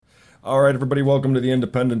All right, everybody, welcome to the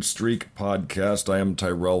Independent Streak podcast. I am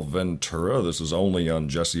Tyrell Ventura. This is only on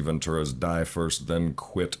Jesse Ventura's Die First Then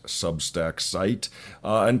Quit Substack site.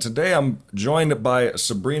 And today I'm joined by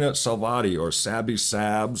Sabrina Salvati, or Sabby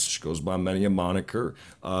Sabs. She goes by many a moniker.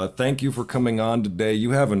 Thank you for coming on today.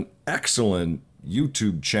 You have an excellent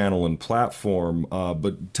YouTube channel and platform,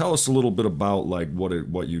 but tell us a little bit about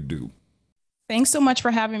what you do. Thanks so much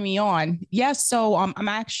for having me on. Yes, I'm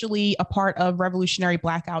actually a part of Revolutionary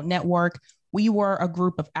Blackout Network. We were a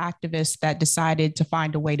group of activists that decided to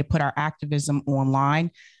find a way to put our activism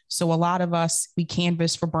online. So a lot of us, we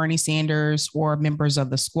canvassed for Bernie Sanders or members of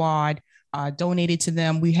the squad, donated to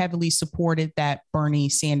them. We heavily supported that Bernie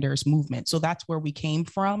Sanders movement. So that's where we came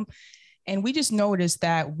from. And we just noticed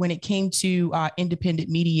that when it came to independent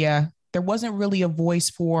media, there wasn't really a voice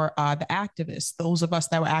for the activists, those of us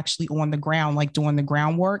that were actually on the ground, like doing the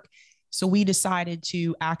groundwork. So we decided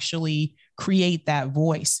to actually create that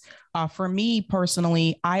voice. For me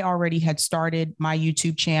personally, I already had started my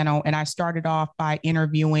YouTube channel and I started off by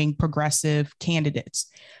interviewing progressive candidates.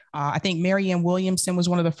 I think Marianne Williamson was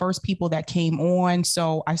one of the first people that came on.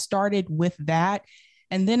 So I started with that.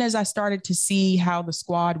 And then as I started to see how the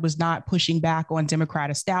squad was not pushing back on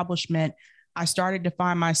Democrat establishment, I started to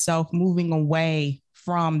find myself moving away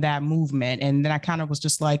from that movement. And then I kind of was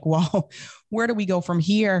just like, well, where do we go from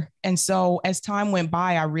here? And so as time went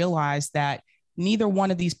by, I realized that neither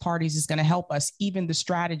one of these parties is going to help us. Even the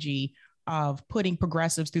strategy of putting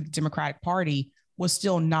progressives through the Democratic Party was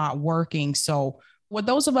still not working. So what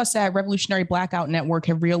those of us at Revolutionary Blackout Network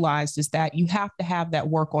have realized is that you have to have that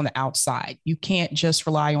work on the outside. You can't just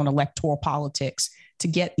rely on electoral politics to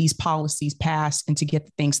get these policies passed and to get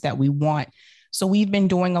the things that we want. So we've been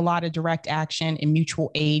doing a lot of direct action and mutual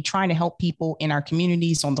aid, trying to help people in our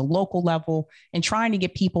communities on the local level and trying to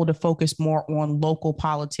get people to focus more on local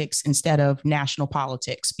politics instead of national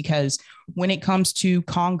politics. Because when it comes to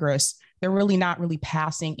Congress, they're really not really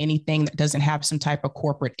passing anything that doesn't have some type of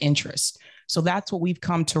corporate interest. So that's what we've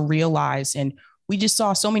come to realize. And we just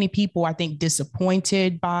saw so many people, I think,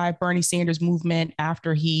 disappointed by Bernie Sanders' movement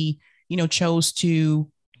after he, chose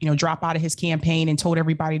to, drop out of his campaign and told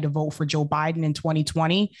everybody to vote for Joe Biden in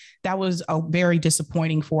 2020. That was very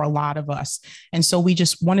disappointing for a lot of us. And so we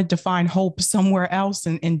just wanted to find hope somewhere else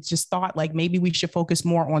and just thought like maybe we should focus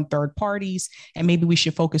more on third parties and maybe we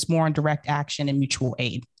should focus more on direct action and mutual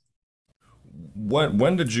aid.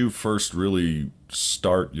 When did you first really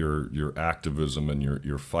start your activism and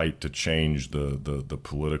your fight to change the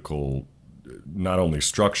political, not only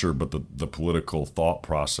structure but the political thought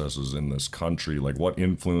processes in this country? Like what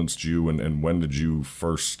influenced you, and when did you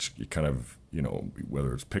first kind of,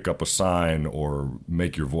 whether it's pick up a sign or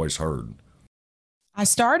make your voice heard? I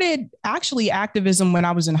started actually activism when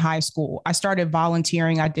I was in high school. I started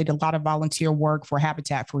volunteering. I did a lot of volunteer work for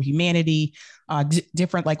Habitat for Humanity,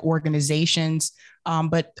 different like organizations.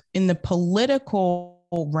 But in the political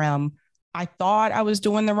realm, I thought I was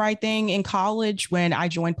doing the right thing in college when I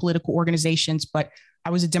joined political organizations, but I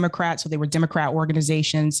was a Democrat, so they were Democrat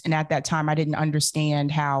organizations. And at that time, I didn't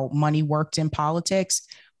understand how money worked in politics.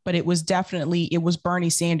 But it was Bernie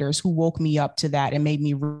Sanders who woke me up to that and made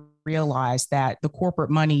me realize that the corporate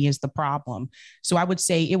money is the problem. So I would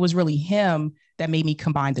say it was really him that made me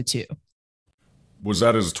combine the two. Was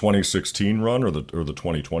that his 2016 run or the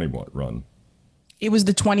 2020 run? It was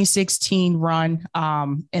the 2016 run.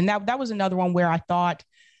 And that was another one where I thought,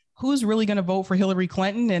 who's really going to vote for Hillary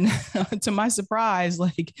Clinton? And to my surprise,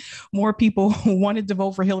 like more people wanted to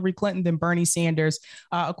vote for Hillary Clinton than Bernie Sanders.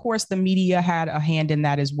 Of course, the media had a hand in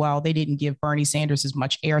that as well. They didn't give Bernie Sanders as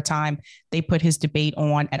much airtime. They put his debate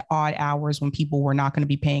on at odd hours when people were not going to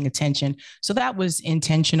be paying attention. So that was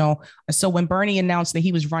intentional. So when Bernie announced that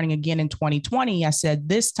he was running again in 2020, I said,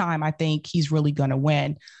 this time I think he's really going to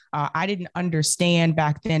win. I didn't understand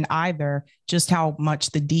back then either just how much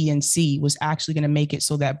the DNC was actually going to make it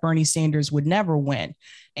so that Bernie Sanders would never win.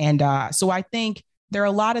 And so I think there are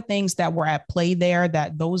a lot of things that were at play there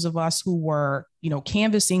that those of us who were,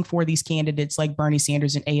 canvassing for these candidates like Bernie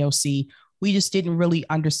Sanders and AOC, we just didn't really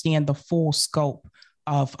understand the full scope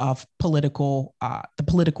of the political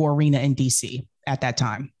arena in DC at that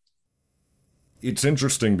time. It's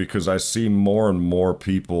interesting because I see more and more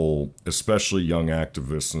people, especially young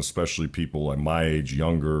activists and especially people like my age,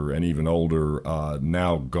 younger and even older,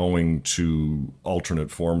 now going to alternate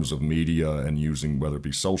forms of media and using whether it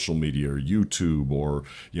be social media or YouTube or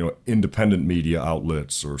independent media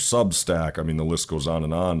outlets or Substack. I mean, the list goes on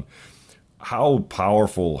and on. How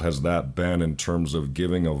powerful has that been in terms of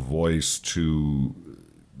giving a voice to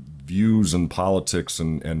views in politics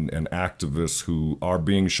and activists who are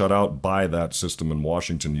being shut out by that system in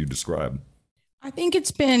Washington you describe? I think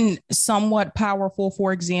it's been somewhat powerful.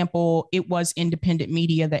 For example, it was independent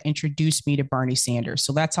media that introduced me to Bernie Sanders.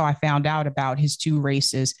 So that's how I found out about his two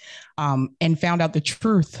races, and found out the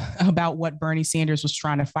truth about what Bernie Sanders was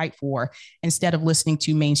trying to fight for instead of listening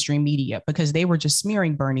to mainstream media because they were just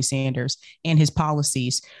smearing Bernie Sanders and his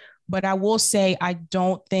policies. But I will say, I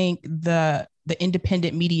don't think the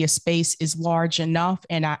independent media space is large enough.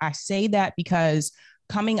 And I say that because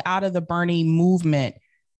coming out of the Bernie movement,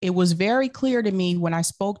 it was very clear to me when I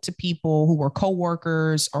spoke to people who were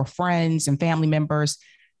coworkers or friends and family members,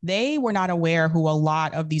 they were not aware who a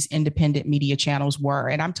lot of these independent media channels were.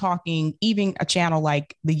 And I'm talking even a channel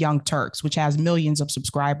like the Young Turks, which has millions of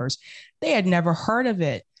subscribers. They had never heard of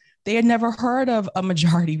it. They had never heard of a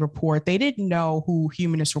Majority Report. They didn't know who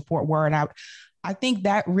Humanist Report were. And I think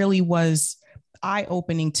that really was eye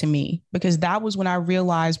opening to me because that was when I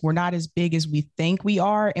realized we're not as big as we think we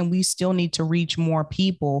are, and we still need to reach more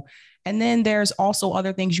people. And then there's also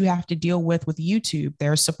other things you have to deal with YouTube.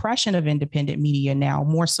 There's suppression of independent media now,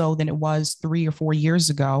 more so than it was 3 or 4 years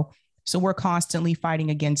ago. So we're constantly fighting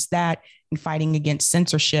against that and fighting against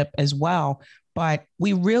censorship as well. But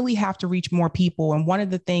we really have to reach more people. And one of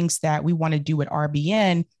the things that we want to do at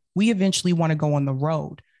RBN, we eventually want to go on the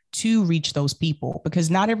road to reach those people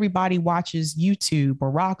because not everybody watches YouTube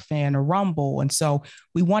or Rockfan or Rumble. And so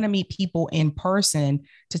we want to meet people in person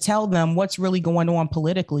to tell them what's really going on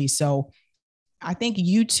politically. So I think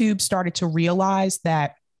YouTube started to realize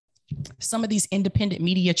that some of these independent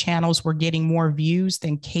media channels were getting more views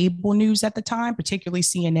than cable news at the time, particularly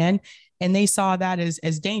CNN. And they saw that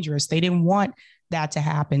as dangerous. They didn't want that to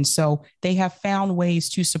happen. So they have found ways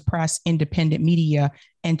to suppress independent media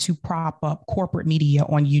and to prop up corporate media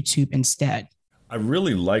on YouTube instead. I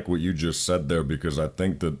really like what you just said there because I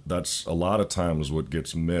think that that's a lot of times what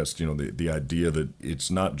gets missed. You know, the idea that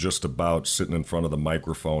it's not just about sitting in front of the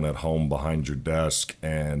microphone at home behind your desk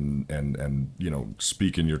and you know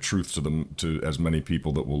speaking your truth to as many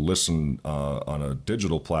people that will listen on a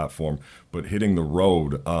digital platform, but hitting the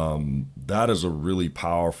road. That is a really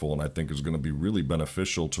powerful and I think is going to be really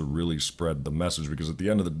beneficial to really spread the message because at the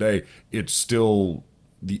end of the day, it's still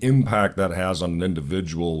the impact that has on an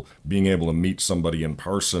individual being able to meet somebody in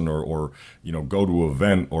person or you know go to an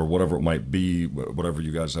event or whatever it might be, whatever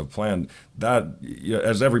you guys have planned, that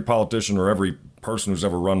as every politician or every person who's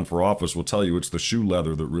ever run for office will tell you, it's the shoe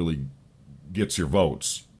leather that really gets your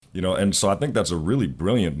votes. You know, and so I think that's a really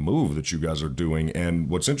brilliant move that you guys are doing. And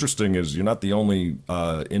what's interesting is you're not the only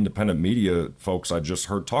independent media folks I just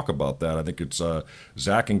heard talk about that. I think it's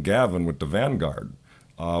Zach and Gavin with the Vanguard.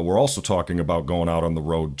 We're also talking about going out on the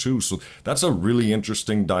road too. So that's a really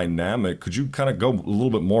interesting dynamic. Could you kind of go a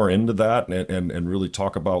little bit more into that and really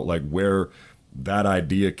talk about like where that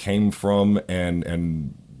idea came from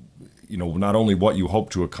and you know not only what you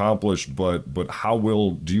hope to accomplish, but how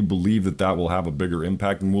do you believe that will have a bigger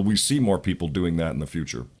impact, and will we see more people doing that in the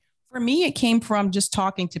future? For me, it came from just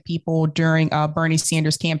talking to people during Bernie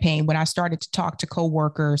Sanders campaign when I started to talk to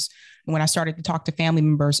coworkers and when I started to talk to family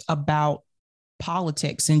members about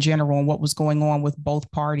politics in general and what was going on with both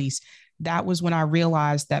parties. That was when I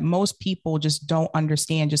realized that most people just don't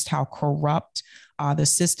understand just how corrupt the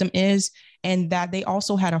system is, and that they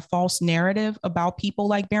also had a false narrative about people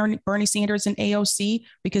like Bernie Sanders and AOC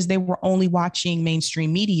because they were only watching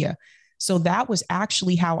mainstream media. So that was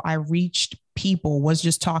actually how I reached people, was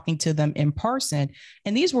just talking to them in person.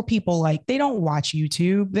 And these were people like, they don't watch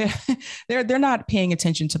YouTube. They're not paying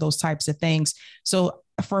attention to those types of things. So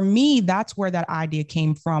for me, that's where that idea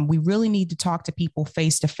came from. We really need to talk to people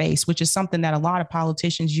face to face, which is something that a lot of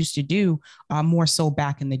politicians used to do more so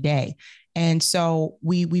back in the day. And so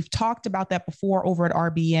we've talked about that before over at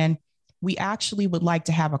RBN. We actually would like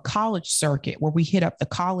to have a college circuit where we hit up the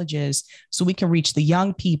colleges so we can reach the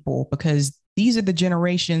young people, because these are the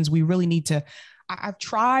generations we really need to. I've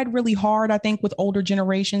tried really hard, I think, with older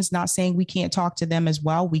generations, not saying we can't talk to them as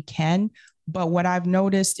well. We can. But what I've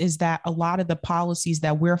noticed is that a lot of the policies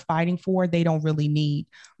that we're fighting for, they don't really need.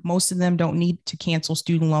 Most of them don't need to cancel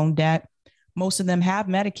student loan debt. Most of them have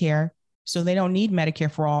Medicare, so they don't need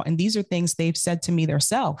Medicare for all. And these are things they've said to me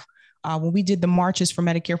themselves. When we did the marches for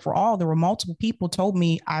Medicare for all, there were multiple people told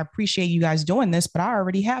me, I appreciate you guys doing this, but I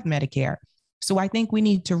already have Medicare. So I think we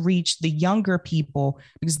need to reach the younger people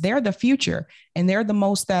because they're the future and they're the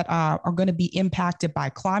most that are going to be impacted by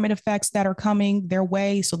climate effects that are coming their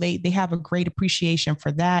way. So they have a great appreciation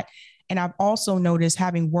for that. And I've also noticed,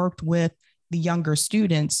 having worked with the younger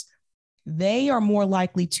students, they are more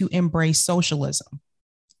likely to embrace socialism.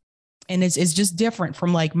 And it's just different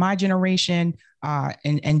from like my generation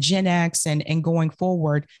and Gen X and going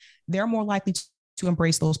forward. They're more likely to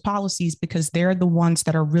embrace those policies because they're the ones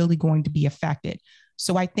that are really going to be affected.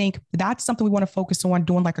 So I think that's something we want to focus on,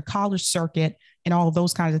 doing like a college circuit and all of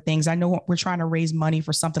those kinds of things. I know we're trying to raise money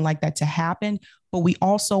for something like that to happen, but we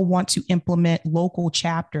also want to implement local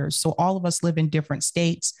chapters. So all of us live in different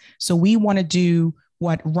states. So we want to do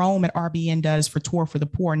what Rome at RBN does for Tour for the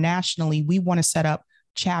Poor nationally. We want to set up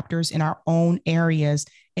chapters in our own areas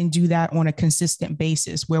and do that on a consistent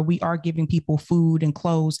basis where we are giving people food and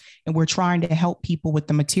clothes, and we're trying to help people with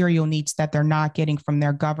the material needs that they're not getting from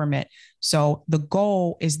their government. So the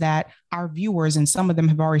goal is that our viewers, and some of them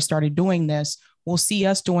have already started doing this, will see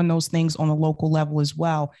us doing those things on a local level as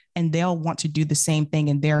well, and they'll want to do the same thing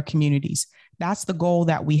in their communities. That's the goal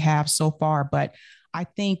that we have so far. But I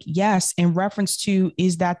think, yes, in reference to,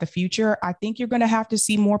 is that the future? I think you're going to have to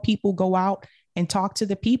see more people go out and talk to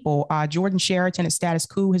the people. Jordan Sheraton at Status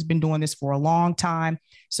Quo has been doing this for a long time.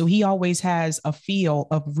 So he always has a feel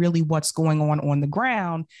of really what's going on the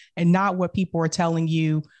ground and not what people are telling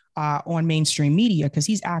you on mainstream media, because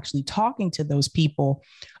he's actually talking to those people.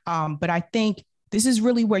 But I think this is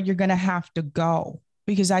really where you're going to have to go,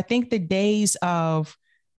 because I think the days of,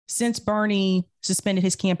 since Bernie suspended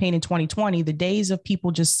his campaign in 2020, the days of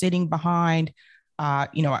people just sitting behind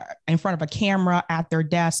in front of a camera at their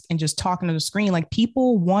desk and just talking to the screen. Like,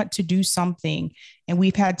 people want to do something. And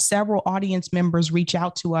we've had several audience members reach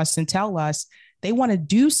out to us and tell us they want to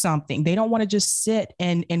do something. They don't want to just sit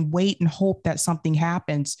and wait and hope that something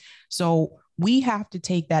happens. So we have to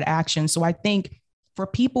take that action. So I think for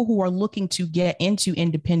people who are looking to get into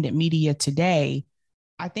independent media today,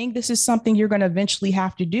 I think this is something you're going to eventually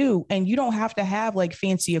have to do. And you don't have to have like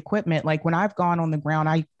fancy equipment. Like when I've gone on the ground,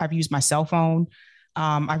 I've used my cell phone.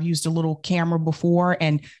 I've used a little camera before,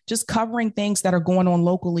 and just covering things that are going on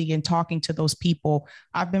locally and talking to those people.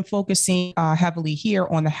 I've been focusing heavily here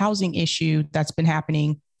on the housing issue that's been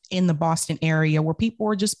happening in the Boston area, where people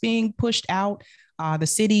are just being pushed out. The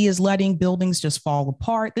city is letting buildings just fall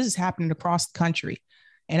apart. This is happening across the country.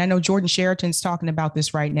 And I know Jordan Sheraton's talking about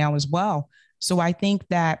this right now as well. So I think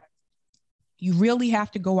that you really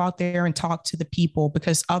have to go out there and talk to the people,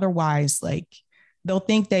 because otherwise, like, they'll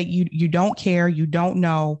think that you don't care, you don't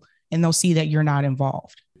know, and they'll see that you're not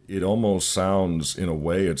involved. It almost sounds, in a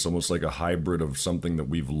way, it's almost like a hybrid of something that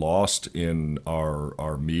we've lost in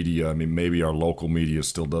our media. I mean, maybe our local media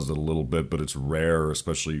still does it a little bit, but it's rare,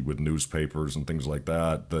 especially with newspapers and things like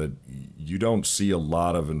that, that you don't see a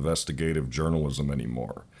lot of investigative journalism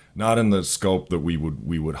anymore. Not in the scope that we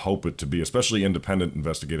would hope it to be, especially independent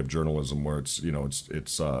investigative journalism, where it's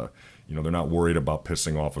they're not worried about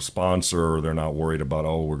pissing off a sponsor, or they're not worried about,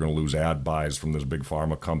 oh, we're going to lose ad buys from this big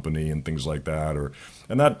pharma company and things like that,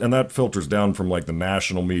 and that filters down from like the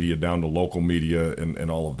national media down to local media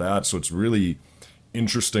and all of that. So it's really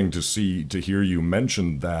interesting to hear you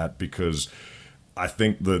mention that, because I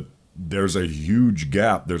think that there's a huge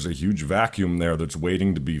gap, there's a huge vacuum there that's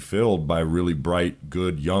waiting to be filled by really bright,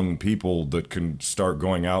 good, young people that can start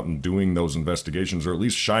going out and doing those investigations, or at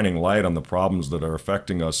least shining light on the problems that are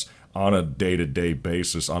affecting us on a day-to-day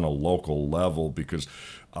basis on a local level. Because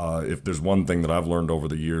if there's one thing that I've learned over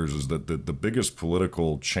the years, is that the biggest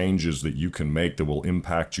political changes that you can make that will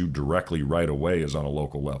impact you directly right away is on a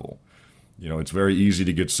local level. It's very easy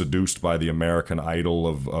to get seduced by the American Idol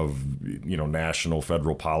of national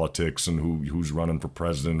federal politics and who's running for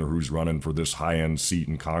president or who's running for this high-end seat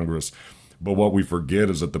in Congress. But what we forget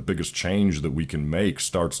is that the biggest change that we can make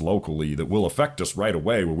starts locally, that will affect us right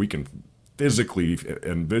away, where we can physically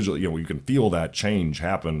and visually, you can feel that change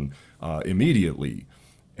happen immediately.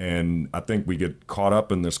 And I think we get caught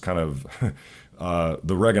up in this kind of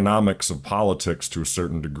the Reaganomics of politics to a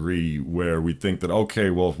certain degree, where we think that, okay,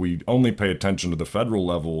 well, if we only pay attention to the federal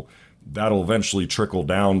level, that'll eventually trickle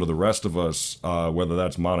down to the rest of us, whether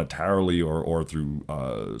that's monetarily or through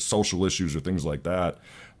social issues or things like that.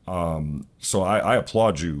 So I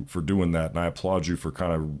applaud you for doing that, and I applaud you for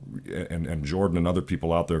kind of, and Jordan and other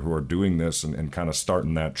people out there who are doing this and kind of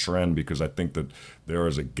starting that trend, because I think that there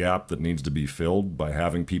is a gap that needs to be filled by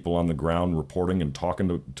having people on the ground reporting and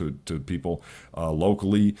talking to people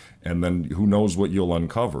locally, and then who knows what you'll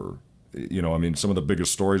uncover. I mean, some of the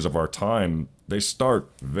biggest stories of our time, they start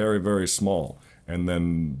very, very small, and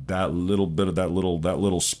then that little bit of that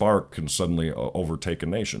little spark can suddenly overtake a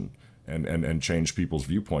nation and change people's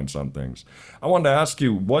viewpoints on things. I wanted to ask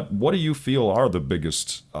you, what do you feel are the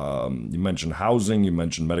biggest, you mentioned housing, you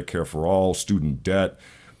mentioned Medicare for all, student debt.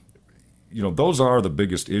 Those are the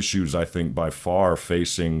biggest issues, I think, by far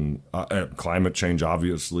facing climate change,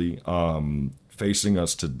 obviously, facing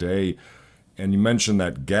us today. And you mentioned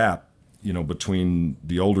that gap, between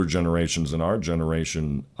the older generations and our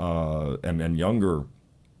generation and younger.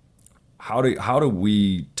 how do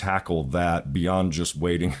we tackle that beyond just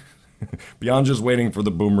waiting beyond just waiting for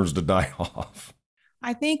the boomers to die off?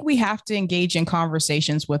 I think we have to engage in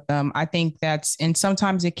conversations with them. I think and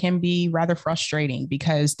sometimes it can be rather frustrating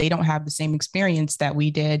because they don't have the same experience that we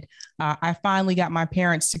did. I finally got my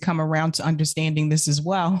parents to come around to understanding this as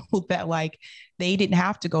well, that like they didn't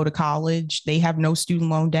have to go to college, they have no student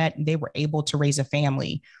loan debt, and they were able to raise a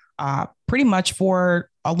family pretty much for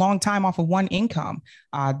a long time off of one income.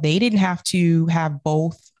 They didn't have to have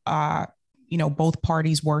both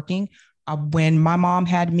parties working. When my mom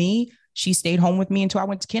had me, she stayed home with me until I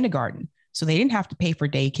went to kindergarten. So they didn't have to pay for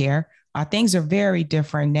daycare. Things are very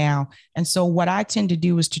different now. And so what I tend to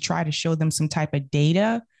do is to try to show them some type of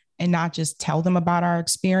data and not just tell them about our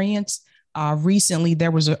experience. Recently,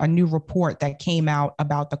 there was a new report that came out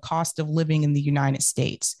about the cost of living in the United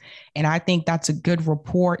States. And I think that's a good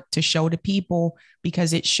report to show to people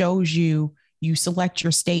because it shows you select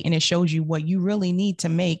your state and it shows you what you really need to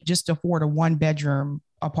make just to afford a one-bedroom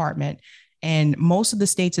apartment. And most of the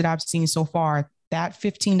states that I've seen so far, that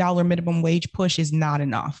 $15 minimum wage push is not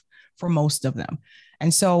enough for most of them.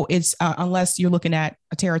 And so it's unless you're looking at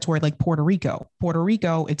a territory like Puerto Rico. Puerto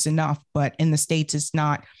Rico, it's enough, but in the States, it's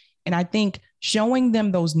not. And I think showing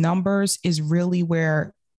them those numbers is really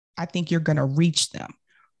where I think you're going to reach them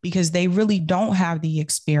because they really don't have the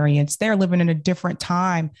experience. They're living in a different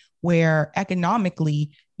time where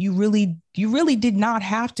economically, you really did not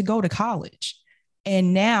have to go to college.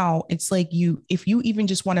 And now it's like if you even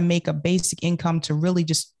just want to make a basic income to really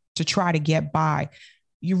just to try to get by,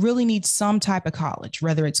 you really need some type of college,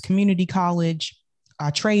 whether it's community college,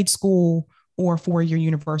 trade school, or four-year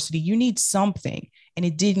university. You need something. And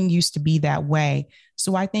it didn't used to be that way.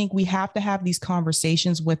 So I think we have to have these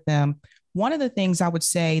conversations with them. One of the things I would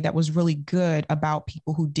say that was really good about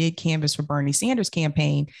people who did canvass for Bernie Sanders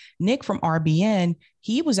campaign, Nick from RBN,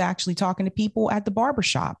 he was actually talking to people at the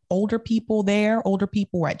barbershop, older people there, older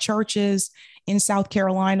people at churches in South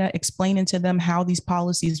Carolina, explaining to them how these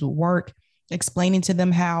policies would work, explaining to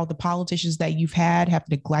them how the politicians that you've had have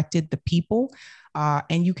neglected the people.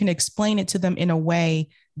 And you can explain it to them in a way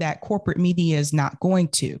that corporate media is not going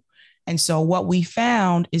to. And so what we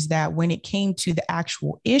found is that when it came to the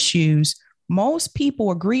actual issues, most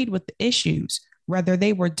people agreed with the issues, whether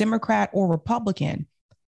they were Democrat or Republican.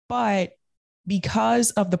 But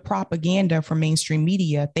because of the propaganda from mainstream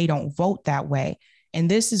media, they don't vote that way. And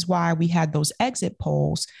this is why we had those exit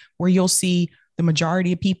polls where you'll see the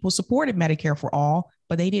majority of people supported Medicare for all,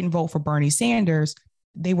 but they didn't vote for Bernie Sanders.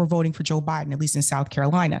 They were voting for Joe Biden, at least in South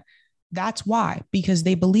Carolina. That's why, because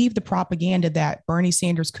they believe the propaganda that Bernie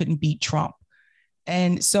Sanders couldn't beat Trump.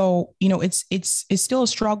 And so, it's still a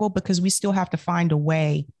struggle because we still have to find a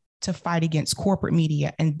way to fight against corporate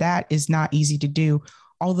media. And that is not easy to do.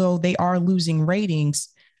 Although they are losing ratings,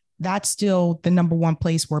 that's still the number one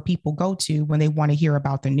place where people go to when they want to hear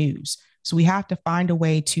about the news. So we have to find a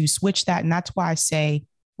way to switch that. And that's why I say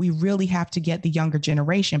we really have to get the younger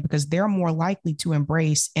generation because they're more likely to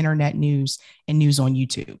embrace internet news and news on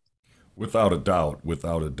YouTube. Without a doubt,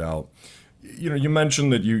 without a doubt. You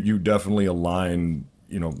mentioned that you definitely align,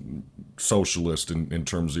 socialist in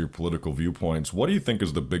terms of your political viewpoints. What do you think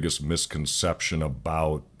is the biggest misconception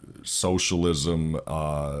about socialism,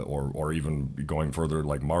 or even going further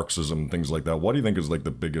like Marxism, things like that? What do you think is like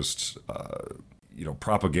the biggest,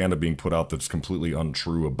 propaganda being put out that's completely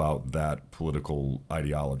untrue about that political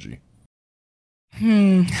ideology?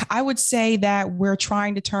 I would say that we're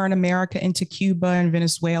trying to turn America into Cuba and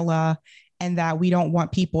Venezuela, and that we don't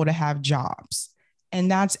want people to have jobs.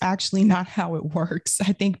 And that's actually not how it works.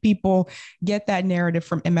 I think people get that narrative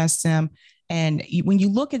from MSM. And when you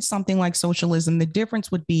look at something like socialism, the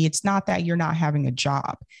difference would be it's not that you're not having a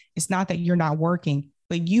job. It's not that you're not working,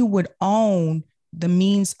 but you would own the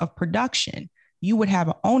means of production. You would have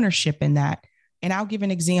an ownership in that. And I'll give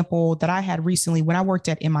an example that I had recently when I worked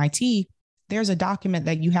at MIT. There's a document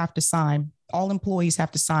that you have to sign. All employees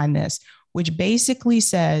have to sign this, which basically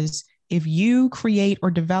says if you create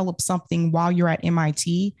or develop something while you're at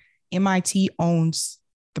MIT, MIT owns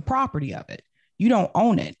the property of it. You don't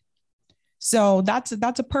own it. So that's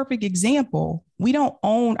a perfect example. We don't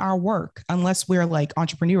own our work unless we're like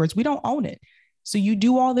entrepreneurs. We don't own it. So you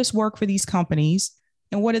do all this work for these companies.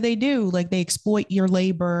 And what do? Like they exploit your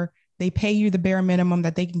labor. They pay you the bare minimum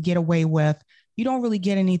that they can get away with. You don't really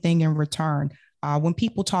get anything in return. When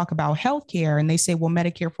people talk about healthcare and they say, well,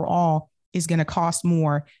 Medicare for all is going to cost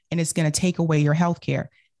more and it's going to take away your healthcare,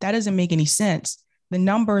 that doesn't make any sense. The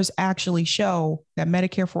numbers actually show that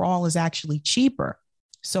Medicare for all is actually cheaper.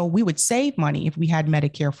 So we would save money if we had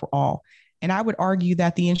Medicare for all. And I would argue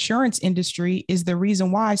that the insurance industry is the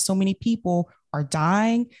reason why so many people are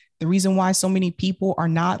dying. The reason why so many people are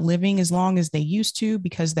not living as long as they used to,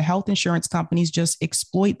 because the health insurance companies just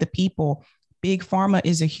exploit the people. Big pharma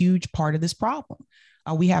is a huge part of this problem.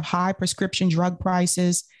 We have high prescription drug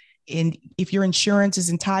prices. And if your insurance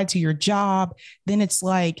isn't tied to your job, then it's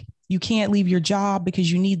like you can't leave your job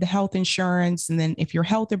because you need the health insurance. And then if your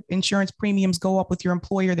health insurance premiums go up with your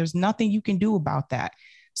employer, there's nothing you can do about that.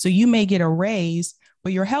 So you may get a raise,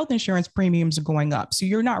 but your health insurance premiums are going up. So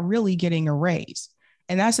you're not really getting a raise.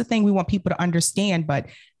 And that's the thing we want people to understand.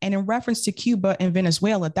 And in reference to Cuba and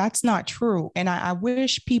Venezuela, that's not true. And I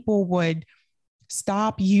wish people would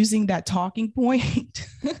stop using that talking point.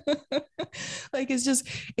 Like,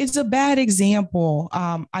 it's a bad example.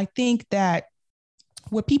 I think that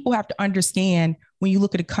what people have to understand when you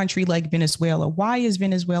look at a country like Venezuela, why is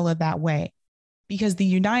Venezuela that way? Because the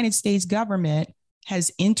United States government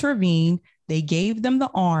has intervened. They gave them the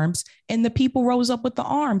arms and the people rose up with the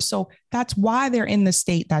arms. So that's why they're in the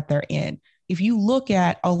state that they're in. If you look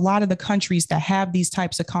at a lot of the countries that have these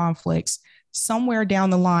types of conflicts, somewhere down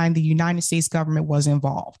the line, the United States government was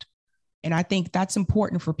involved. And I think that's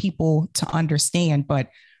important for people to understand. But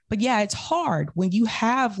yeah, it's hard when you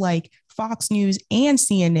have like Fox News and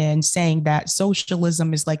CNN saying that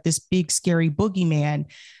socialism is like this big, scary boogeyman.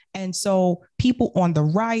 And so people on the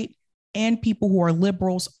right and people who are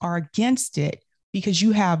liberals are against it because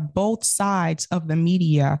you have both sides of the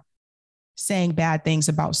media saying bad things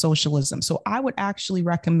about socialism. So I would actually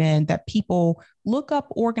recommend that people look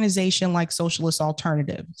up organization like Socialist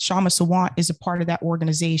Alternative. Shama Sawant is a part of that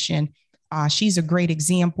organization. She's a great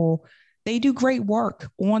example. They do great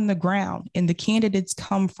work on the ground, and the candidates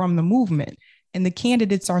come from the movement, and the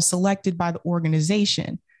candidates are selected by the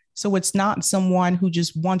organization. So it's not someone who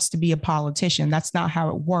just wants to be a politician. That's not how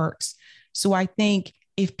it works. So I think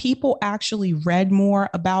if people actually read more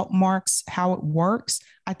about Marx, how it works,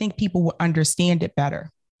 I think people would understand it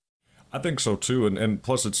better. I think so too, and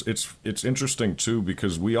plus it's interesting too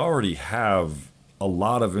because we already have a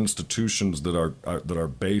lot of institutions that are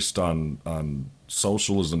based on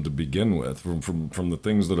socialism to begin with, from the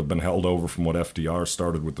things that have been held over from what FDR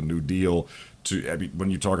started with the New Deal to, I mean,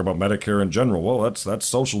 when you talk about Medicare in general, well, that's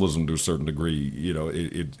socialism to a certain degree. You know,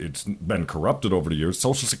 it's been corrupted over the years.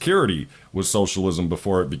 Social Security was socialism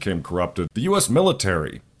before it became corrupted. The U.S.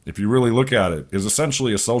 military, if you really look at it, is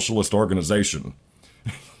essentially a socialist organization.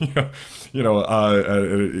 When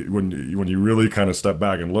you really kind of step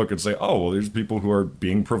back and look and say, oh, well, there's people who are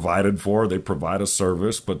being provided for, they provide a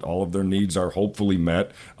service, but all of their needs are hopefully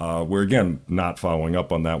met. We're, again, not following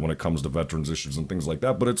up on that when it comes to veterans issues and things like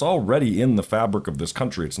that, but it's already in the fabric of this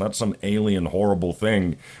country. It's not some alien, horrible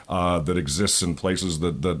thing that exists in places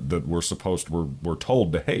that we're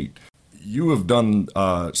told to hate. You have done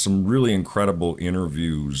some really incredible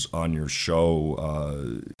interviews on your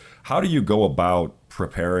show. How do you go about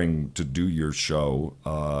preparing to do your show,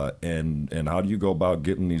 and how do you go about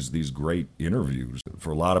getting these great interviews?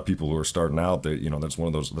 For a lot of people who are starting out, that's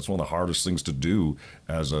one of the hardest things to do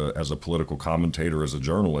as a political commentator, as a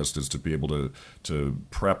journalist, is to be able to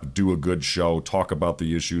prep, do a good show, talk about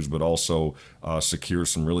the issues, but also secure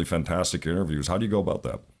some really fantastic interviews. How do you go about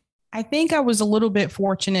that? I think I was a little bit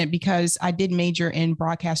fortunate because I did major in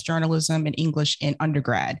broadcast journalism and English in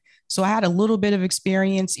undergrad. So I had a little bit of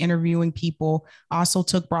experience interviewing people. I also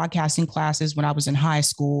took broadcasting classes when I was in high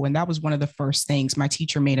school. And that was one of the first things my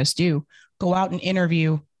teacher made us do: go out and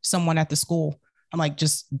interview someone at the school. I'm like,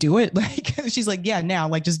 just do it. Like, she's like, yeah, now,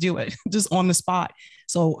 like, just do it, just on the spot.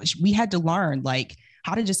 So we had to learn like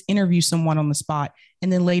how to just interview someone on the spot.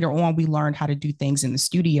 And then later on, we learned how to do things in the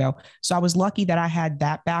studio. So I was lucky that I had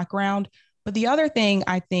that background. But the other thing,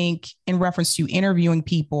 I think, in reference to interviewing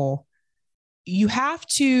people, you have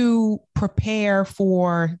to prepare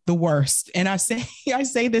for the worst. And I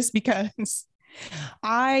say this because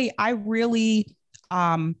I really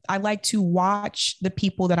I like to watch the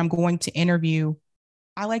people that I'm going to interview.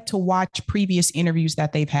 I like to watch previous interviews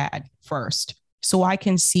that they've had first, so I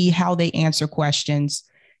can see how they answer questions,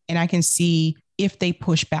 and I can see if they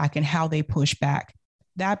push back and how they push back.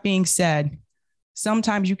 That being said,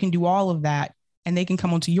 sometimes you can do all of that and they can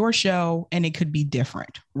come onto your show and it could be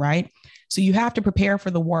different, right? So you have to prepare for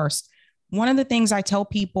the worst. One of the things I tell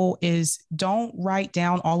people is don't write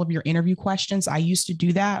down all of your interview questions. I used to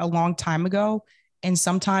do that a long time ago. And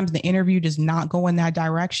sometimes the interview does not go in that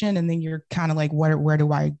direction. And then you're kind of like, where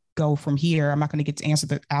do I go from here? I'm not going to get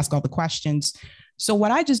to ask all the questions. So what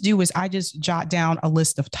I just do is I just jot down a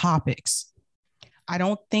list of topics. I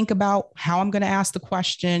don't think about how I'm going to ask the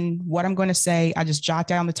question, what I'm going to say. I just jot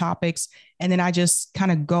down the topics, and then I just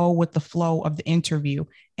kind of go with the flow of the interview.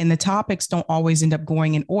 And the topics don't always end up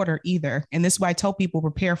going in order either. And this is why I tell people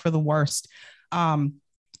prepare for the worst.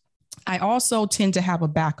 I also tend to have a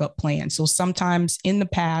backup plan. So sometimes in the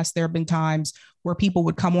past, there have been times where people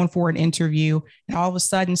would come on for an interview and all of a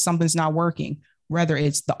sudden something's not working, whether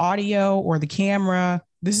it's the audio or the camera.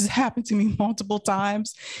 This has happened to me multiple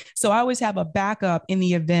times. So I always have a backup in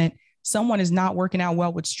the event someone is not working out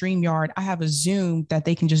well with StreamYard. I have a Zoom that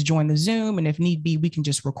they can just join the Zoom. And if need be, we can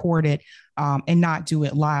just record it and not do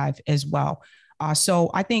it live as well. So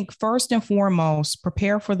I think first and foremost,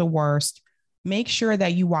 prepare for the worst. Make sure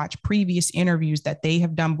that you watch previous interviews that they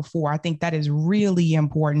have done before. I think that is really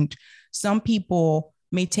important. Some people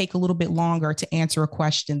may take a little bit longer to answer a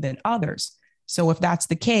question than others. So if that's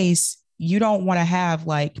the case, you don't want to have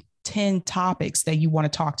like 10 topics that you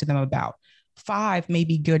want to talk to them about. 5 may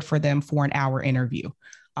be good for them for an hour interview.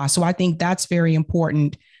 So I think that's very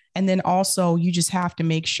important. And then also you just have to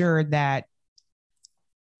make sure that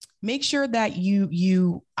I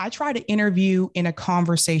try to interview in a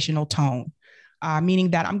conversational tone.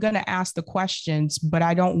 Meaning that I'm going to ask the questions, but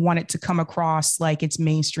I don't want it to come across like it's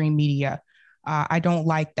mainstream media. I don't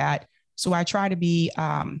like that. So I try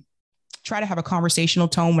to have a conversational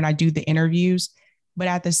tone when I do the interviews. But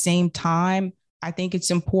at the same time, I think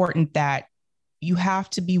it's important that you have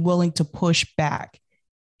to be willing to push back.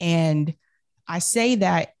 And I say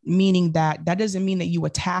that meaning that doesn't mean that you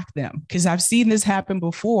attack them, because I've seen this happen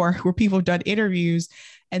before where people have done interviews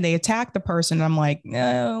and they attack the person. I'm like,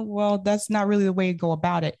 no, well, that's not really the way to go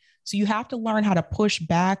about it. So you have to learn how to push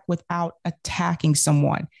back without attacking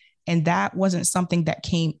someone. And that wasn't something that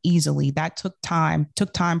came easily. That took time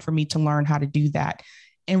for me to learn how to do that.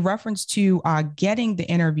 In reference to getting the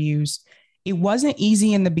interviews, it wasn't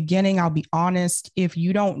easy in the beginning. I'll be honest. If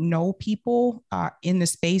you don't know people in the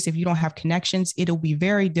space, if you don't have connections, it'll be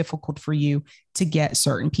very difficult for you to get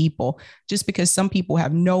certain people, just because some people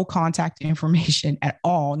have no contact information at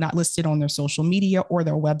all, not listed on their social media or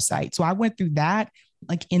their website. So I went through that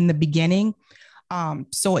like in the beginning.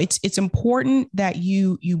 So it's important that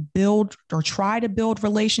you build or try to build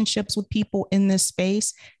relationships with people in this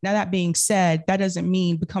space. Now, that being said, that doesn't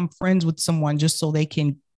mean become friends with someone just so they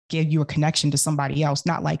can give you a connection to somebody else,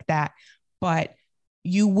 not like that. But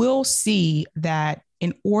you will see that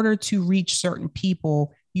in order to reach certain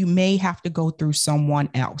people, you may have to go through someone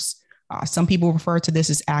else. Some people refer to this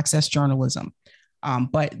as access journalism,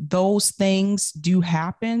 but those things do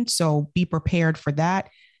happen. So be prepared for that.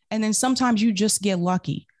 And then sometimes you just get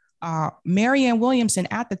lucky. Marianne Williamson,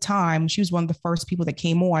 at the time, she was one of the first people that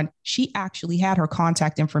came on. She actually had her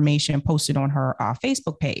contact information posted on her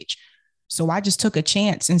Facebook page. So I just took a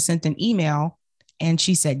chance and sent an email and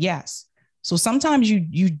she said yes. So sometimes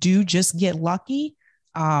you do just get lucky.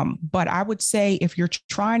 But I would say if you're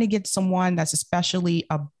trying to get someone that's especially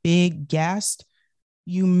a big guest,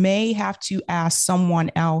 you may have to ask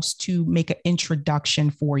someone else to make an introduction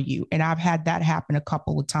for you. And I've had that happen a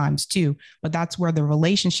couple of times too, but that's where the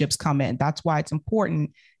relationships come in. That's why it's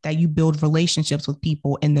important that you build relationships with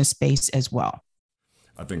people in this space as well.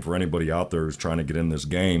 I think for anybody out there who's trying to get in this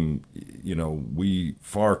game, we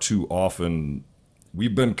far too often,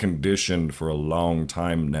 we've been conditioned for a long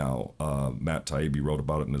time now. Matt Taibbi wrote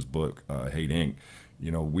about it in his book, Hate Inc.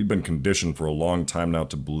 We've been conditioned for a long time now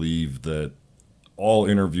to believe that all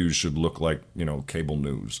interviews should look like, cable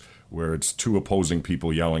news, where it's two opposing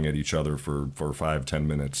people yelling at each other for 5-10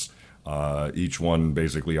 minutes, each one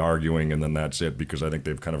basically arguing, and then that's it, because I think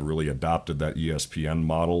they've kind of really adopted that ESPN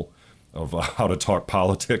model of how to talk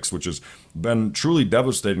politics, which has been truly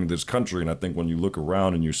devastating to this country. And I think when you look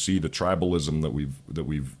around and you see the tribalism that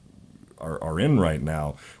we've are in right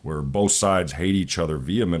now, where both sides hate each other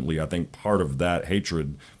vehemently, I think part of that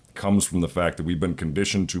hatred comes from the fact that we've been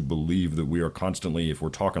conditioned to believe that we are constantly, if we're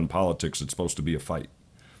talking politics, it's supposed to be a fight.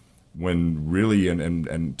 When really,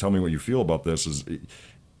 and tell me what you feel about this,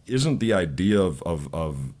 isn't the idea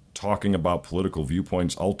of talking about political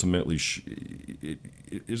viewpoints ultimately,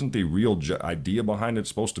 isn't the real idea behind it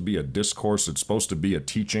supposed to be a discourse? It's supposed to be a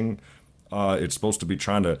teaching. It's supposed to be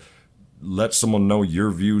trying to let someone know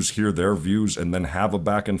your views, hear their views, and then have a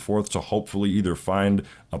back and forth to hopefully either find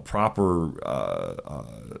a proper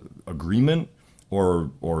agreement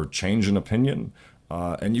or change an opinion.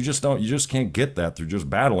 And you just can't get that through just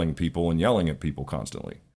battling people and yelling at people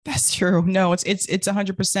constantly. That's true. No, it's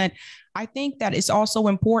 100%. I think that it's also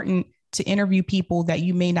important to interview people that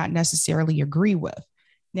you may not necessarily agree with.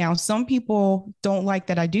 Now, some people don't like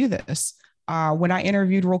that I do this. When I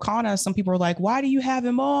interviewed Ro Khanna, some people were like, why do you have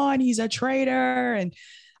him on? He's a traitor, and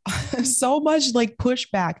so much like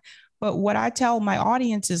pushback. But what I tell my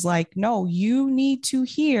audience is like, no, you need to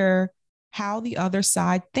hear how the other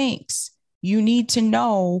side thinks. You need to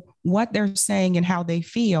know what they're saying and how they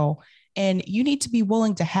feel. And you need to be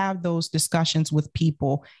willing to have those discussions with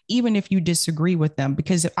people, even if you disagree with them.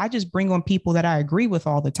 Because if I just bring on people that I agree with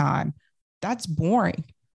all the time, that's boring.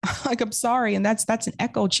 Like, I'm sorry. And that's an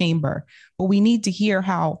echo chamber, but we need to hear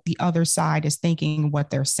how the other side is thinking, what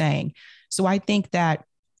they're saying. So I think that,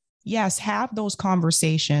 yes, have those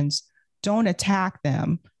conversations, don't attack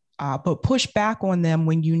them, but push back on them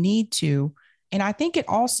when you need to. And I think it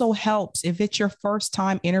also helps if it's your first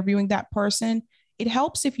time interviewing that person, it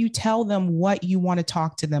helps if you tell them what you want to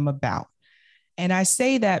talk to them about. And I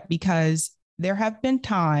say that because there have been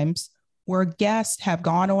times where guests have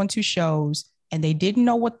gone on to shows and they didn't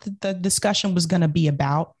know what the discussion was going to be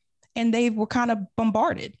about, and they were kind of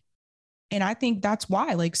bombarded. And I think that's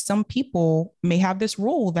why, like, some people may have this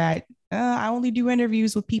rule that I only do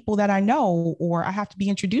interviews with people that I know, or I have to be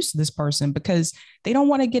introduced to this person because they don't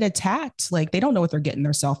want to get attacked. Like, they don't know what they're getting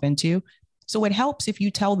themselves into. So it helps if you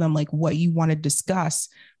tell them like what you want to discuss,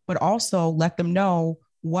 but also let them know,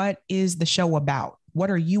 what is the show about? What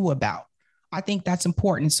are you about? I think that's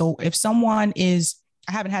important. So if someone is,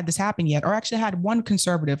 I haven't had this happen yet, or actually I had one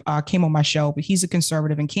conservative came on my show, but he's a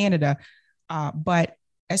conservative in Canada. But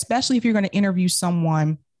especially if you're going to interview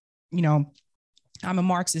someone, you know, I'm a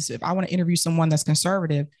Marxist. If I want to interview someone that's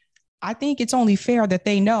conservative, I think it's only fair that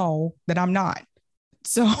they know that I'm not.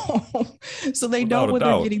 So, so they know Without a what they're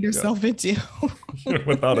doubt. getting Yeah. themselves into.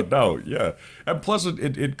 Without a doubt, yeah. And plus,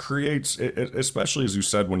 it creates, especially as you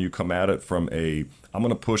said, when you come at it from a, I'm going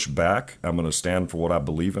to push back, I'm going to stand for what I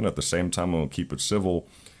believe in. At the same time, I'm going to keep it civil.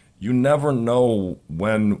 You never know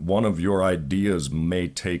when one of your ideas may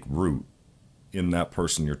take root in that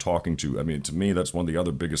person you're talking to. I mean, to me, that's one of the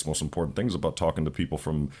other biggest, most important things about talking to people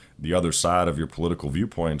from the other side of your political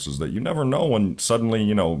viewpoints is that you never know when suddenly,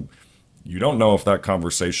 you don't know if that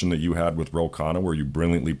conversation that you had with Ro Khanna, where you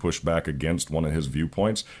brilliantly pushed back against one of his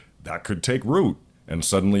viewpoints, that could take root, and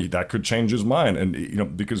suddenly that could change his mind.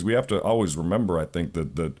 And because we have to always remember, I think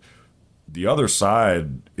that the other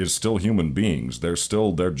side is still human beings. They're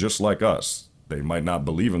just like us. They might not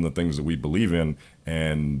believe in the things that we believe in,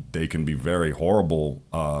 and they can be very horrible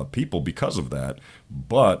people because of that.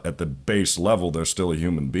 But at the base level, they're still a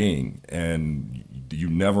human being, and you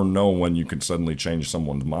never know when you can suddenly change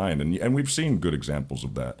someone's mind. And we've seen good examples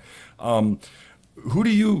of that. Who do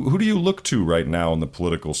you look to right now in the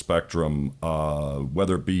political spectrum,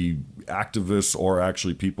 whether it be activists or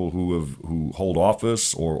actually people who hold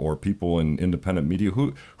office, or people in independent media?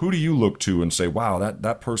 Who do you look to and say, wow,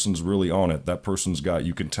 that person's really on it. That person's got,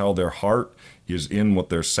 you can tell their heart is in what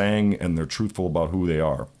they're saying and they're truthful about who they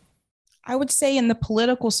are. I would say in the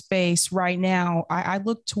political space right now, I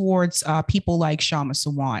look towards people like Shama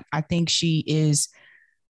Sawant. I think she's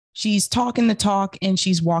talking the talk and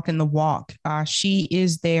she's walking the walk. She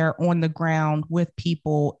is there on the ground with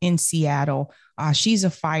people in Seattle. She's a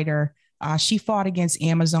fighter. She fought against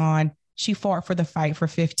Amazon. She fought for the Fight for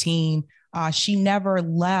 15. She never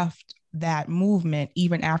left that movement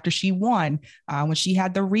even after she won. When she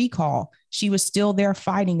had the recall, she was still there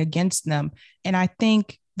fighting against them. And I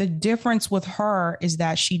think the difference with her is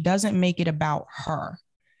that she doesn't make it about her.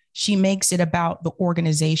 She makes it about the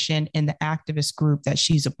organization and the activist group that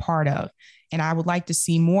she's a part of. And I would like to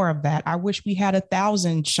see more of that. I wish we had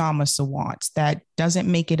 1,000 Shama Sawants that doesn't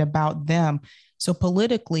make it about them. So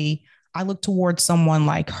politically, I look towards someone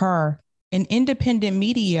like her. In independent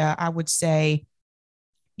media, I would say,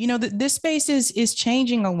 this space is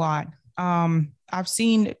changing a lot. I've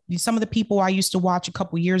seen some of the people I used to watch a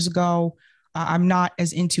couple years ago. I'm not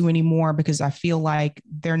as into anymore because I feel like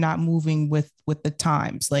they're not moving with the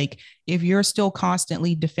times. Like, if you're still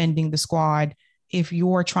constantly defending the squad, if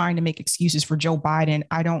you're trying to make excuses for Joe Biden,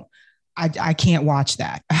 I can't watch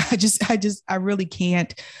that. I really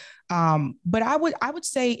can't. But I would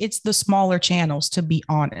say it's the smaller channels, to be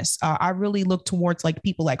honest. I really look towards like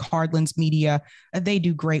people like Hardlands Media. They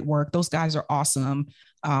do great work. Those guys are awesome.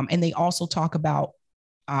 And they also talk about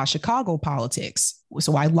Chicago politics.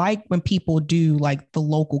 So I like when people do like the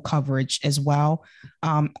local coverage as well.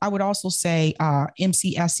 I would also say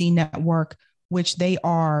MCSE Network, which they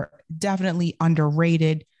are definitely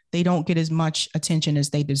underrated. They don't get as much attention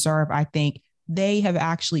as they deserve. I think they have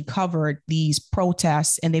actually covered these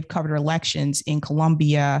protests, and they've covered elections in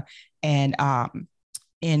Colombia and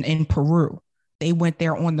in Peru. They went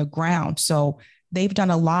there on the ground. So they've done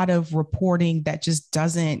a lot of reporting that just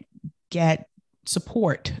doesn't get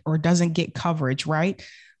support or doesn't get coverage, right?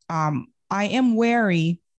 I am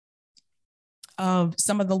wary of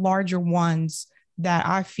some of the larger ones that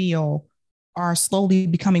I feel are slowly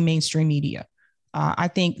becoming mainstream media. I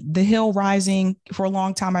think The Hill Rising, for a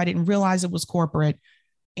long time, I didn't realize it was corporate.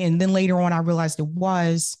 And then later on, I realized it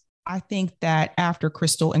was. I think that after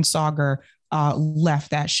Crystal and Sagar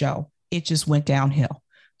left that show, it just went downhill.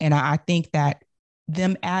 And I think that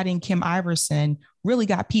them adding Kim Iverson really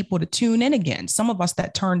got people to tune in again. Some of us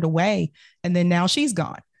that turned away, and then now she's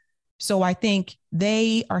gone. So I think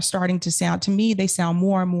they are starting to sound, to me, they sound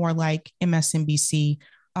more and more like MSNBC,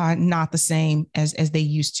 not the same as they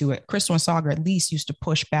used to. It Crystal and Sagar at least used to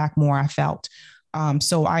push back more, I felt.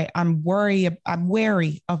 So I'm wary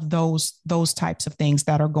of those types of things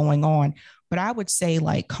that are going on. But I would say,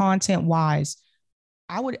 like, content wise,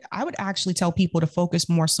 I would actually tell people to focus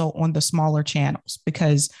more so on the smaller channels,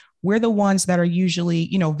 because we're the ones that are usually,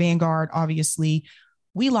 Vanguard, obviously,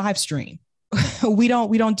 we live stream. we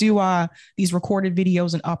don't do these recorded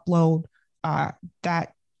videos and upload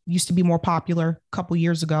that used to be more popular a couple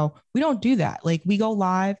years ago. We don't do that. Like, we go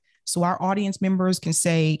live so our audience members can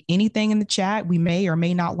say anything in the chat. We may or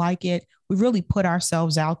may not like it. We really put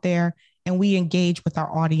ourselves out there and we engage with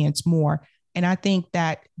our audience more. And I think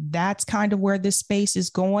that that's kind of where this space is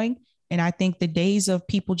going. And I think the days of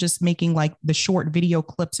people just making like the short video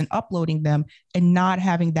clips and uploading them and not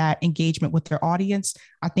having that engagement with their audience,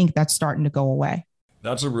 I think that's starting to go away.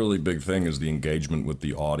 That's a really big thing, is the engagement with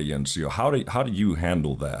the audience. How do you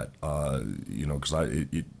handle that? Because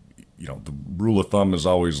the rule of thumb is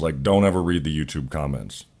always like, don't ever read the YouTube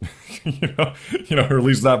comments. Or at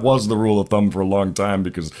least that was the rule of thumb for a long time,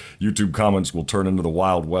 because YouTube comments will turn into the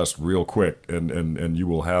Wild West real quick, and you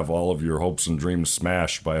will have all of your hopes and dreams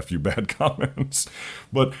smashed by a few bad comments.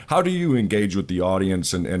 But how do you engage with the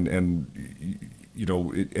audience and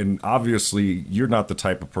obviously you're not the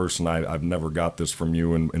type of person, I've never got this from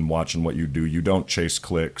you in watching what you do. You don't chase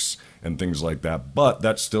clicks and things like that, but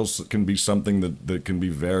that still can be something that can be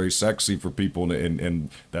very sexy for people, and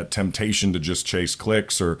that temptation to just chase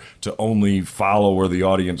clicks or to only follow where the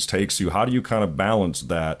audience takes you. How do you kind of balance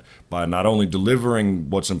that by not only delivering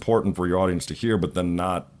what's important for your audience to hear, but then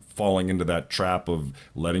not falling into that trap of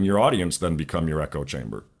letting your audience then become your echo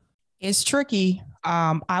chamber? It's tricky.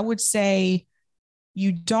 I would say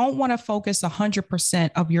you don't want to focus 100%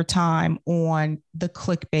 of your time on the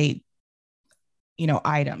clickbait,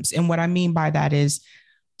 items. And what I mean by that is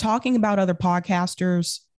talking about other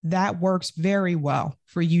podcasters, that works very well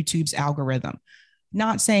for YouTube's algorithm.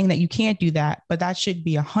 Not saying that you can't do that, but that should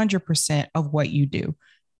be 100% of what you do.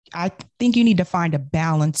 I think you need to find a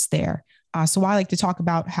balance there. So I like to talk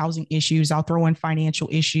about housing issues. I'll throw in financial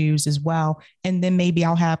issues as well. And then maybe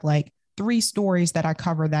I'll have like 3 stories that I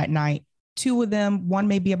cover that night. 2 of them, one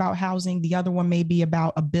may be about housing, the other one may be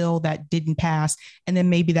about a bill that didn't pass. And then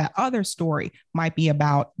maybe that other story might be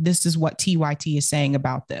about, this is what TYT is saying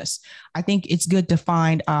about this. I think it's good to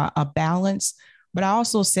find a balance. But I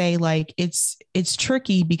also say, like, it's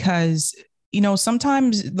tricky because,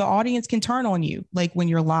 sometimes the audience can turn on you, like when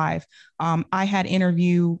you're live. I had an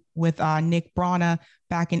interview with Nick Brana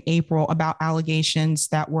back in April about allegations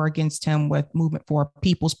that were against him with Movement for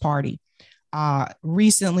People's Party.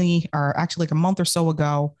 Recently, or actually like a month or so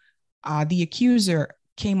ago, the accuser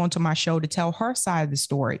came onto my show to tell her side of the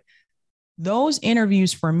story. Those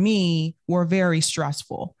interviews for me were very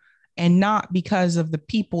stressful, and not because of the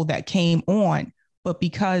people that came on, but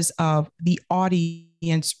because of the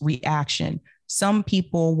audience reaction. Some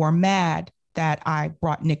people were mad that I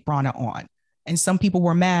brought Nick Brana on, and some people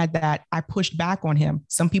were mad that I pushed back on him.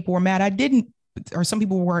 Some people were mad I didn't, or some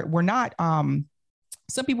people were not.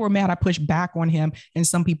 Some people were mad I pushed back on him, and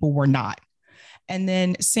some people were not. And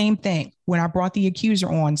then same thing, when I brought the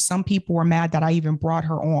accuser on, some people were mad that I even brought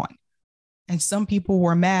her on. And some people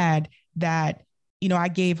were mad that, I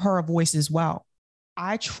gave her a voice as well.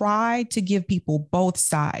 I try to give people both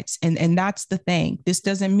sides. And that's the thing. This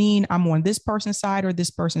doesn't mean I'm on this person's side or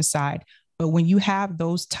this person's side. But when you have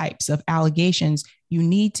those types of allegations, you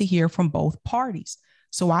need to hear from both parties.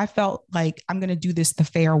 So I felt like I'm going to do this the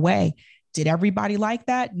fair way. Did everybody like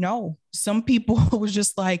that? No. Some people was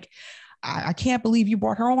just like, I can't believe you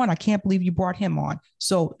brought her on. I can't believe you brought him on.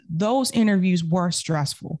 So those interviews were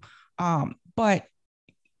stressful. But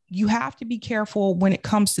you have to be careful when it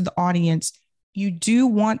comes to the audience. You do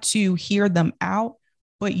want to hear them out,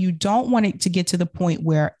 but you don't want it to get to the point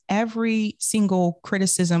where every single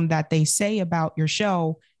criticism that they say about your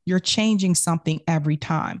show, you're changing something every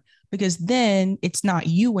time. Because then it's not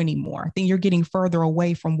you anymore. Then you're getting further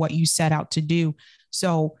away from what you set out to do.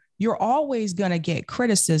 So you're always going to get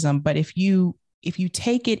criticism. But if you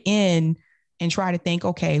take it in and try to think,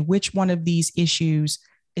 okay, which one of these issues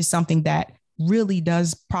is something that really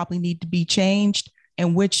does probably need to be changed,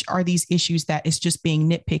 and which are these issues that is just being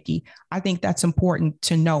nitpicky, I think that's important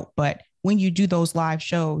to note. But when you do those live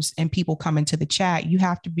shows and people come into the chat, you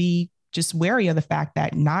have to be just wary of the fact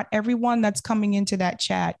that not everyone that's coming into that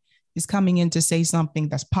chat is coming in to say something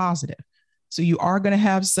that's positive. So you are going to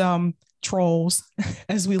have some trolls,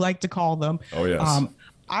 as we like to call them. Oh, yes.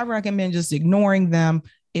 I recommend just ignoring them.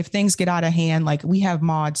 If things get out of hand, like we have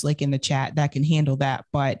mods like in the chat that can handle that,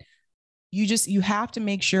 but you have to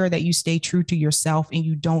make sure that you stay true to yourself and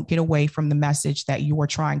you don't get away from the message that you are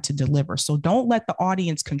trying to deliver. So don't let the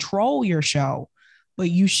audience control your show, but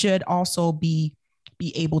you should also be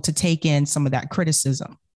able to take in some of that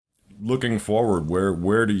criticism. Looking forward,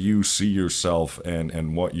 where do you see yourself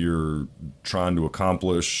and what you're trying to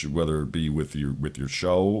accomplish, whether it be with your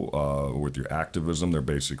show or with your activism? They're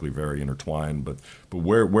basically very intertwined, but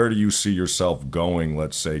where do you see yourself going,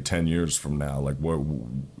 let's say 10 years from now? Like, what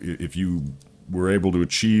if you were able to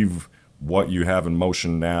achieve what you have in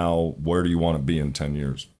motion now, where do you want to be in 10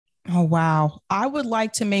 years? Oh, wow. I would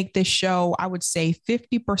like to make this show, I would say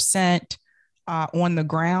 50% on the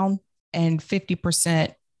ground and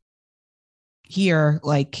 50% here,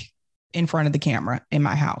 like in front of the camera in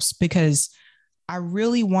my house, because I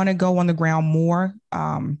really want to go on the ground more.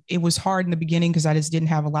 It was hard in the beginning because I just didn't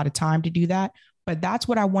have a lot of time to do that. But that's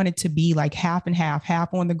what I wanted to be, like half and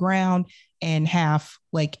half on the ground and half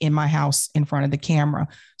like in my house in front of the camera.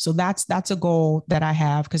 So that's a goal that I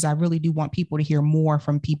have, because I really do want people to hear more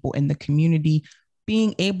from people in the community,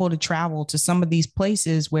 being able to travel to some of these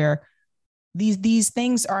places where these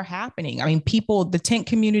things are happening. I mean, people, the tent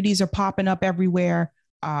communities are popping up everywhere.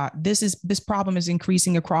 This problem is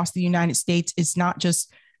increasing across the United States. It's not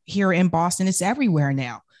just here in Boston, it's everywhere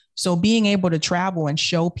now. So being able to travel and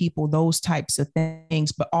show people those types of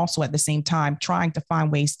things, but also at the same time trying to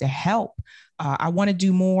find ways to help. I want to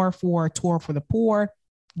do more for Tour for the Poor,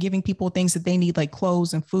 giving people things that they need, like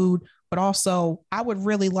clothes and food. But also, I would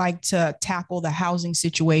really like to tackle the housing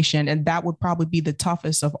situation, and that would probably be the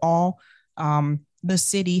toughest of all. The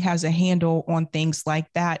city has a handle on things like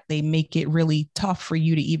that. They make it really tough for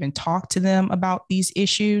you to even talk to them about these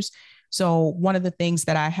issues. So one of the things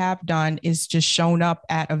that I have done is just shown up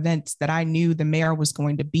at events that I knew the mayor was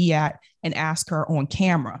going to be at and ask her on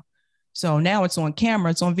camera. So now it's on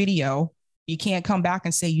camera, it's on video. You can't come back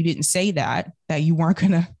and say you didn't say that you weren't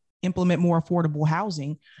going to implement more affordable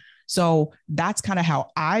housing. So that's kind of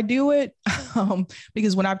how I do it.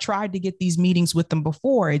 Because when I've tried to get these meetings with them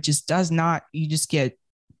before, it just does not, you just get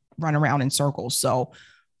run around in circles. So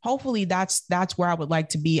hopefully that's where I would like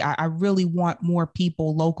to be. I really want more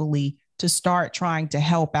people locally to start trying to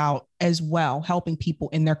help out as well, helping people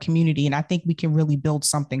in their community. And I think we can really build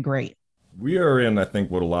something great. We are in, I think,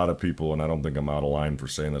 what a lot of people, and I don't think I'm out of line for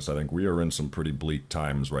saying this, I think we are in some pretty bleak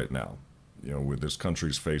times right now. You know, with this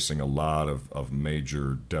country's facing a lot of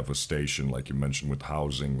major devastation, like you mentioned, with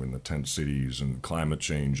housing in the tent cities and climate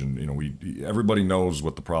change, and everybody knows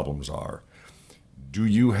what the problems are. Do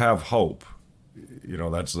you have hope? You know,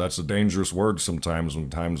 that's a dangerous word sometimes when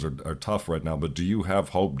times are tough right now. But do you have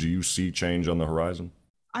hope? Do you see change on the horizon?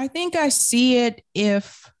 I think I see it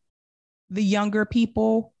if the younger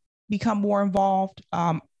people become more involved.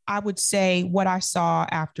 I would say what I saw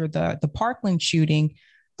after the Parkland shooting,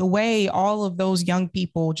 the way all of those young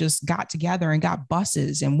people just got together and got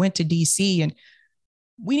buses and went to DC, and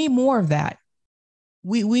we need more of that.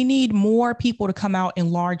 We need more people to come out in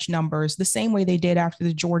large numbers, the same way they did after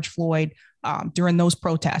the George Floyd during those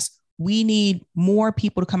protests. We need more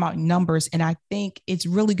people to come out in numbers. And I think it's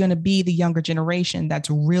really going to be the younger generation that's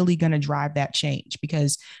really going to drive that change,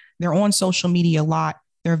 because they're on social media a lot.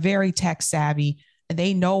 They're very tech savvy, and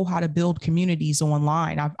they know how to build communities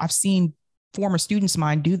online. I've seen former students of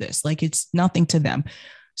mine do this. Like, it's nothing to them.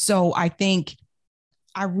 So I think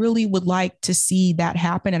I really would like to see that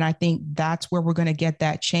happen. And I think that's where we're going to get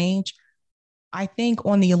that change. I think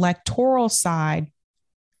on the electoral side,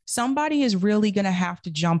 somebody is really going to have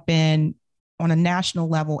to jump in on a national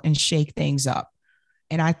level and shake things up.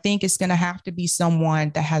 And I think it's going to have to be someone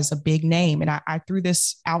that has a big name. And I threw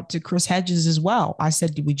this out to Chris Hedges as well. I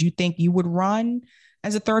said, would you think you would run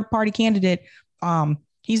as a third party candidate?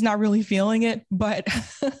 He's not really feeling it, but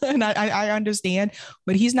and I understand,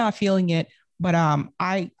 but he's not feeling it. But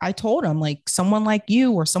I told him, like, someone like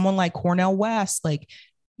you or someone like Cornel West, like,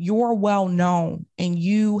 you're well known and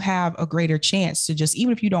you have a greater chance to just,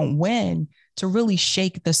 even if you don't win, to really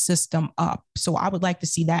shake the system up. So I would like to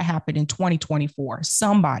see that happen in 2024.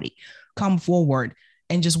 Somebody come forward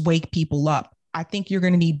and just wake people up. I think you're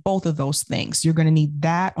going to need both of those things. You're going to need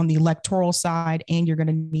that on the electoral side, and you're going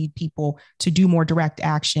to need people to do more direct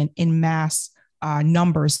action in mass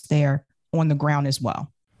numbers there on the ground as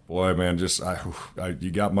well. Boy, man,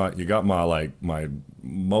 you got my my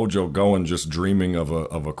mojo going just dreaming of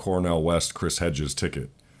a Cornel West Chris Hedges ticket.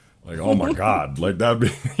 Like, oh my God, like that'd be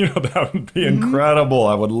that would be incredible.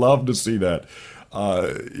 I would love to see that.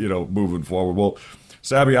 moving forward. Well,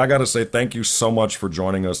 Sabby, I got to say thank you so much for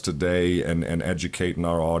joining us today and educating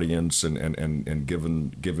our audience and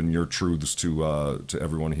giving your truths to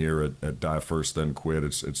everyone here at Die First Then Quit.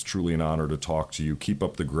 It's truly an honor to talk to you. Keep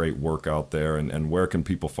up the great work out there. And where can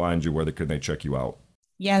people find you? Can they check you out?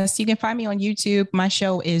 Yes, you can find me on YouTube. My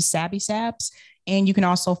show is Sabby Sabs, and you can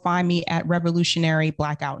also find me at Revolutionary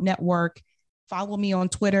Blackout Network. Follow me on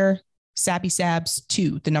Twitter, Sabby Sabs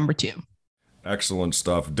 2, the number 2. Excellent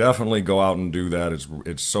stuff. Definitely go out and do that.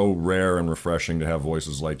 It's so rare and refreshing to have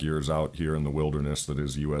voices like yours out here in the wilderness that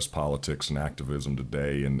is U.S. politics and activism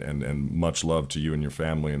today. And much love to you and your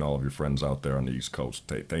family and all of your friends out there on the East Coast.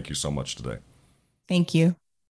 Thank you so much today. Thank you.